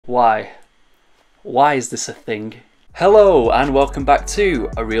Why? Why is this a thing? Hello and welcome back to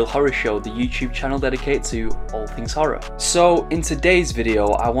A Real Horror Show, the YouTube channel dedicated to all things horror. So in today's video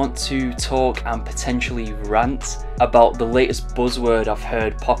I want to talk and potentially rant about the latest buzzword I've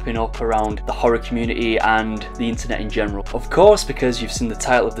heard popping up around the horror community and the internet in general. Of course, because you've seen the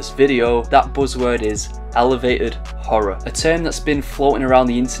title of this video, that buzzword is elevated horror, a term that's been floating around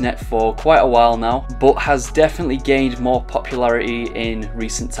the internet for quite a while now, but has definitely gained more popularity in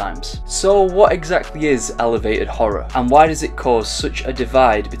recent times. So what exactly is elevated horror, and why does it cause such a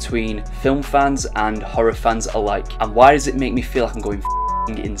divide between film fans and horror fans alike, and why does it make me feel like I'm going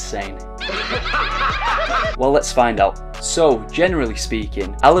insane? Well, let's find out. So, generally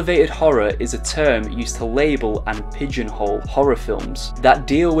speaking, elevated horror is a term used to label and pigeonhole horror films that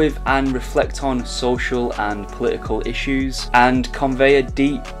deal with and reflect on social and political issues and convey a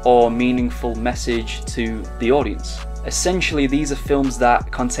deep or meaningful message to the audience. Essentially, these are films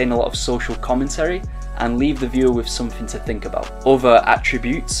that contain a lot of social commentary and leave the viewer with something to think about. Other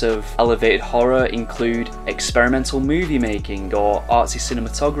attributes of elevated horror include experimental movie making or artsy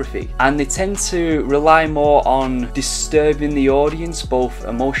cinematography, and they tend to rely more on disturbing the audience both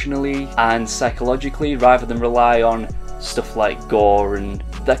emotionally and psychologically rather than rely on stuff like gore and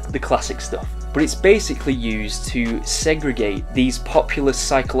the classic stuff. But it's basically used to segregate these popular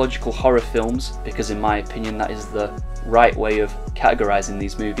psychological horror films, because in my opinion that is the right way of categorizing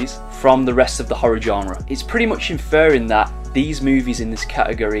these movies, from the rest of the horror genre. It's pretty much inferring that these movies in this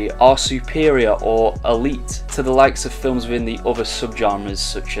category are superior or elite to the likes of films within the other subgenres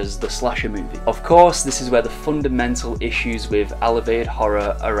such as the slasher movie. Of course, this is where the fundamental issues with elevated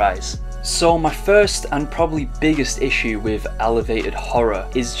horror arise. So my first and probably biggest issue with elevated horror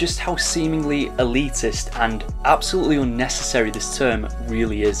is just how seemingly elitist and absolutely unnecessary this term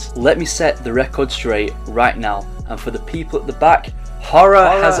really is. Let me set the record straight right now, and for the people at the back, horror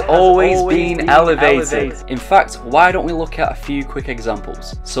has always been elevated. In fact, why don't we look at a few quick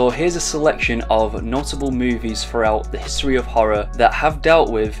examples? So here's a selection of notable movies throughout the history of horror that have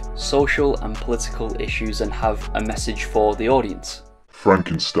dealt with social and political issues and have a message for the audience.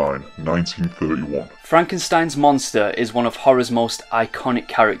 Frankenstein, 1931. Frankenstein's monster is one of horror's most iconic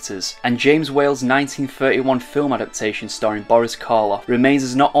characters, and James Whale's 1931 film adaptation starring Boris Karloff remains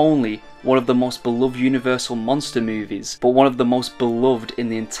as not only one of the most beloved Universal monster movies, but one of the most beloved in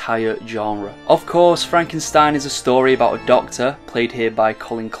the entire genre. Of course, Frankenstein is a story about a doctor, played here by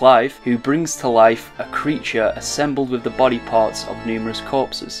Colin Clive, who brings to life a creature assembled with the body parts of numerous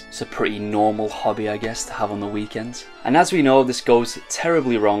corpses. It's a pretty normal hobby, I guess, to have on the weekends. And as we know, this goes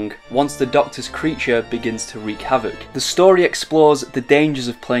terribly wrong once the doctor's creature begins to wreak havoc. The story explores the dangers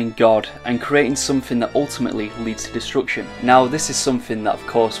of playing God and creating something that ultimately leads to destruction. Now, this is something that of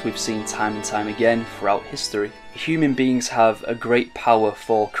course we've seen time and time again throughout history. Human beings have a great power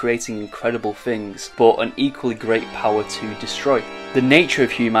for creating incredible things, but an equally great power to destroy. The nature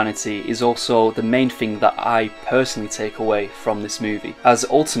of humanity is also the main thing that I personally take away from this movie, as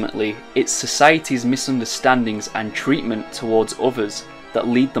ultimately it's society's misunderstandings and treatment towards others that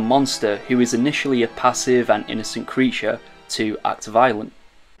lead the monster, who is initially a passive and innocent creature, to act violent.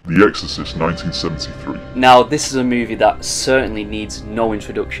 The Exorcist, 1973. Now, this is a movie that certainly needs no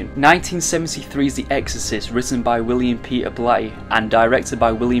introduction. 1973's The Exorcist, written by William Peter Blatty and directed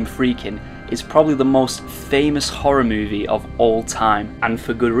by William Friedkin, is probably the most famous horror movie of all time, and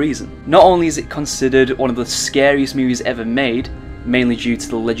for good reason. Not only is it considered one of the scariest movies ever made, mainly due to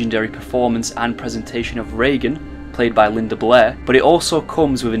the legendary performance and presentation of Regan, played by Linda Blair, but it also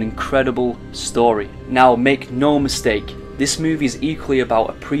comes with an incredible story. Now, make no mistake, this movie is equally about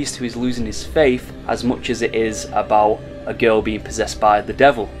a priest who is losing his faith as much as it is about a girl being possessed by the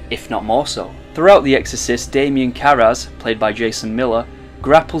devil, if not more so. Throughout The Exorcist, Damien Carraz, played by Jason Miller,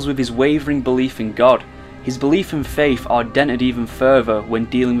 grapples with his wavering belief in God. His belief and faith are dented even further when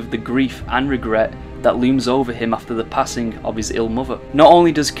dealing with the grief and regret that looms over him after the passing of his ill mother. Not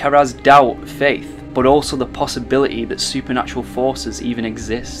only does Carraz doubt faith, but also the possibility that supernatural forces even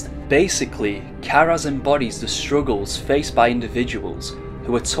exist. Basically, Carraz embodies the struggles faced by individuals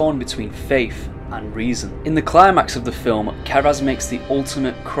who are torn between faith and reason. In the climax of the film, Carraz makes the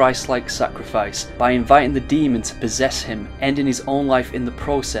ultimate Christ-like sacrifice by inviting the demon to possess him, ending his own life in the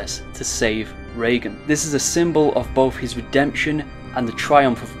process to save Regan. This is a symbol of both his redemption and the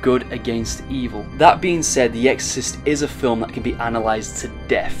triumph of good against evil. That being said, The Exorcist is a film that can be analysed to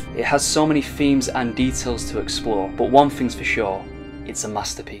death. It has so many themes and details to explore, but one thing's for sure, it's a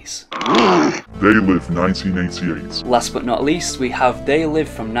masterpiece. They Live, 1988. Last but not least, we have They Live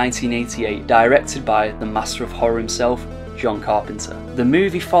from 1988, directed by the master of horror himself, John Carpenter. The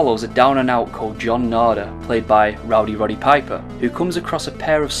movie follows a down-and-out called John Narder, played by Rowdy Roddy Piper, who comes across a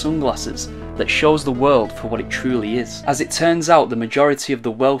pair of sunglasses that shows the world for what it truly is. As it turns out, the majority of the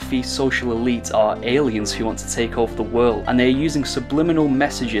wealthy social elite are aliens who want to take over the world, and they are using subliminal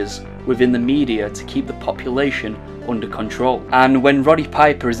messages within the media to keep the population under control. And when Roddy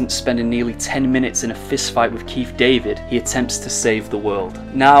Piper isn't spending nearly 10 minutes in a fistfight with Keith David, he attempts to save the world.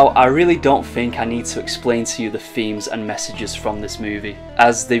 Now, I really don't think I need to explain to you the themes and messages from this movie,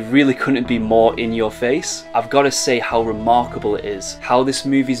 as they really couldn't be more in your face. I've got to say how remarkable it is, how this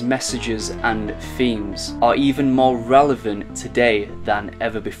movie's messages and themes are even more relevant today than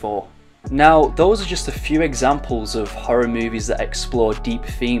ever before. Now, those are just a few examples of horror movies that explore deep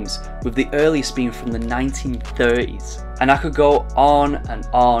themes, with the earliest being from the 1930s. And I could go on and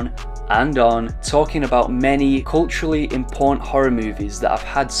on and on, talking about many culturally important horror movies that have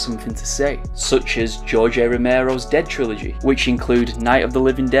had something to say, such as George A. Romero's Dead Trilogy, which include Night of the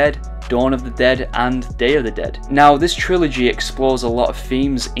Living Dead, Dawn of the Dead and Day of the Dead. Now, this trilogy explores a lot of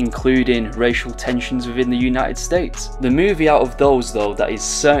themes, including racial tensions within the United States. The movie out of those, though, that is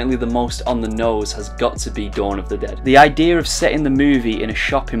certainly the most on the nose has got to be Dawn of the Dead. The idea of setting the movie in a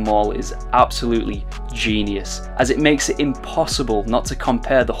shopping mall is absolutely genius, as it makes it impossible not to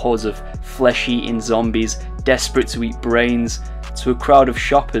compare the hordes of flesh-eating zombies desperate to eat brains to a crowd of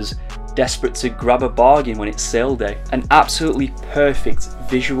shoppers desperate to grab a bargain when it's sale day. An absolutely perfect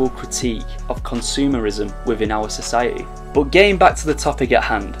visual critique of consumerism within our society. But getting back to the topic at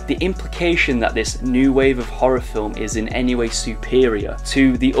hand, the implication that this new wave of horror film is in any way superior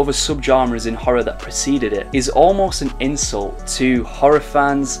to the other subgenres in horror that preceded it is almost an insult to horror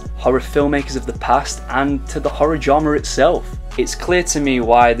fans, horror filmmakers of the past, and to the horror genre itself. It's clear to me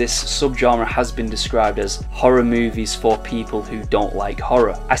why this subgenre has been described as horror movies for people who don't like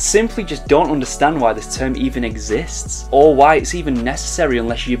horror. I simply just don't understand why this term even exists, or why it's even necessary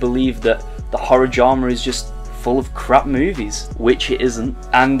unless you believe that the horror genre is just full of crap movies, which it isn't,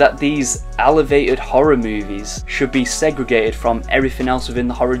 and that these elevated horror movies should be segregated from everything else within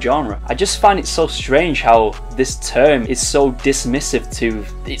the horror genre. I just find it so strange how this term is so dismissive to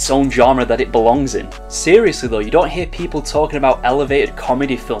its own genre that it belongs in. Seriously though, you don't hear people talking about elevated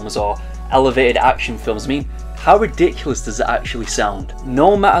comedy films or elevated action films. I mean, how ridiculous does it actually sound?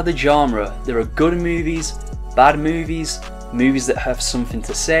 No matter the genre, there are good movies, bad movies, movies that have something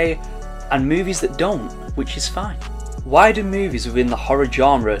to say, and movies that don't, which is fine. Why do movies within the horror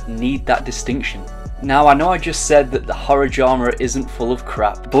genre need that distinction? Now, I know I just said that the horror genre isn't full of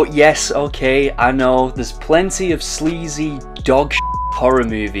crap, but yes, okay, I know, there's plenty of sleazy dog shit horror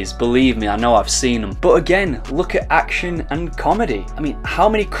movies, believe me, I know, I've seen them. But again, look at action and comedy. I mean, how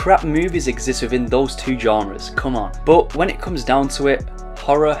many crap movies exist within those two genres? Come on. But when it comes down to it,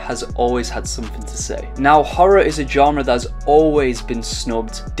 horror has always had something to say. Now, horror is a genre that has always been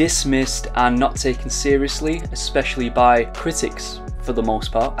snubbed, dismissed, and not taken seriously, especially by critics for the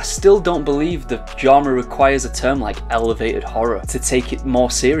most part. I still don't believe the genre requires a term like elevated horror to take it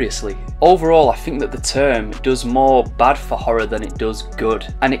more seriously. Overall, I think that the term does more bad for horror than it does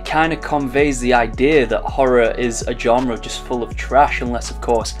good, and it kind of conveys the idea that horror is a genre just full of trash, unless of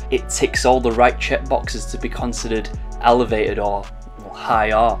course it ticks all the right check boxes to be considered elevated or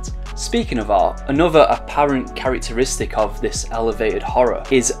high art. Speaking of art, another apparent characteristic of this elevated horror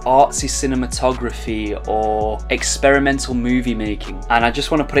is artsy cinematography or experimental movie making. And I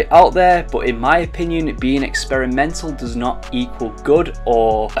just want to put it out there, but in my opinion, being experimental does not equal good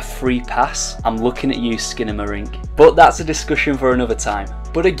or a free pass. I'm looking at you, 𝙎𝙬𝙎𝙬𝙎. But that's a discussion for another time.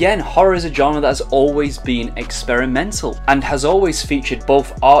 But again, horror is a genre that has always been experimental and has always featured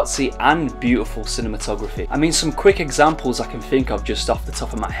both artsy and beautiful cinematography. I mean, some quick examples I can think of just off the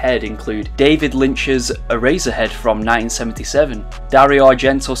top of my head include David Lynch's Eraserhead from 1977, Dario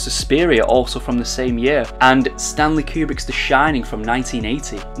Argento's Suspiria also from the same year, and Stanley Kubrick's The Shining from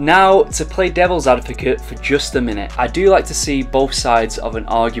 1980. Now, to play devil's advocate for just a minute, I do like to see both sides of an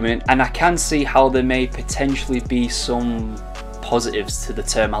argument, and I can see how there may potentially be some positives to the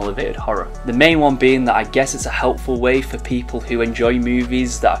term elevated horror. The main one being that I guess it's a helpful way for people who enjoy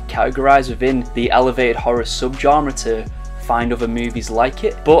movies that are categorized within the elevated horror subgenre to find other movies like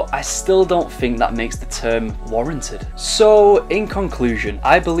it, but I still don't think that makes the term warranted. So in conclusion,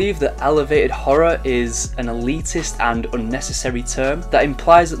 I believe that elevated horror is an elitist and unnecessary term that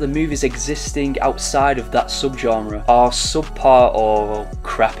implies that the movies existing outside of that subgenre are subpar or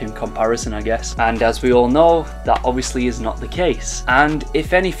crap in comparison, I guess. And as we all know, that obviously is not the case. And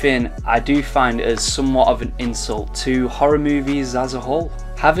if anything, I do find it as somewhat of an insult to horror movies as a whole.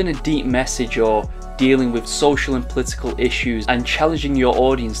 Having a deep message or dealing with social and political issues and challenging your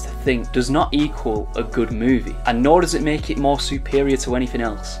audience to think does not equal a good movie, and nor does it make it more superior to anything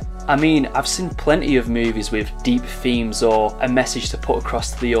else. I mean, I've seen plenty of movies with deep themes or a message to put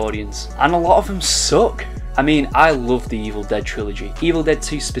across to the audience, and a lot of them suck. I mean, I love the Evil Dead trilogy. Evil Dead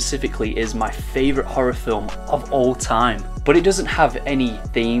 2 specifically is my favourite horror film of all time. But it doesn't have any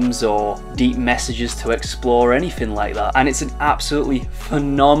themes or deep messages to explore or anything like that. And it's an absolutely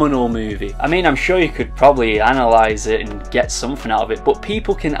phenomenal movie. I mean, I'm sure you could probably analyse it and get something out of it, but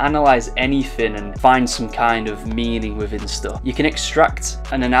people can analyse anything and find some kind of meaning within stuff. You can extract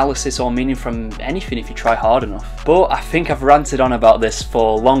an analysis or meaning from anything if you try hard enough. But I think I've ranted on about this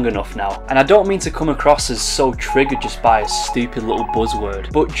for long enough now. And I don't mean to come across as so triggered just by a stupid little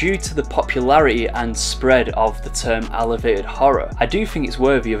buzzword, but due to the popularity and spread of the term elevated horror, I do think it's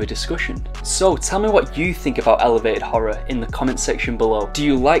worthy of a discussion. So tell me what you think about elevated horror in the comment section below. Do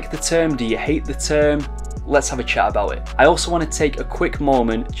you like the term? Do you hate the term? Let's have a chat about it. I also want to take a quick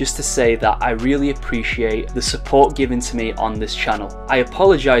moment just to say that I really appreciate the support given to me on this channel. I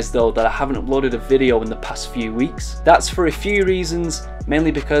apologise though that I haven't uploaded a video in the past few weeks. That's for a few reasons,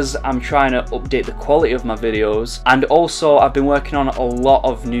 mainly because I'm trying to update the quality of my videos, and also I've been working on a lot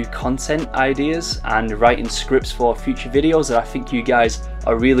of new content ideas and writing scripts for future videos that I think you guys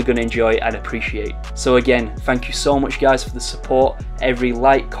are really going to enjoy and appreciate. So again, thank you so much guys for the support. Every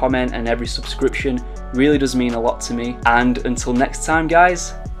like, comment and every subscription really does mean a lot to me, and until next time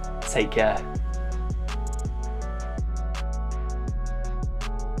guys, take care.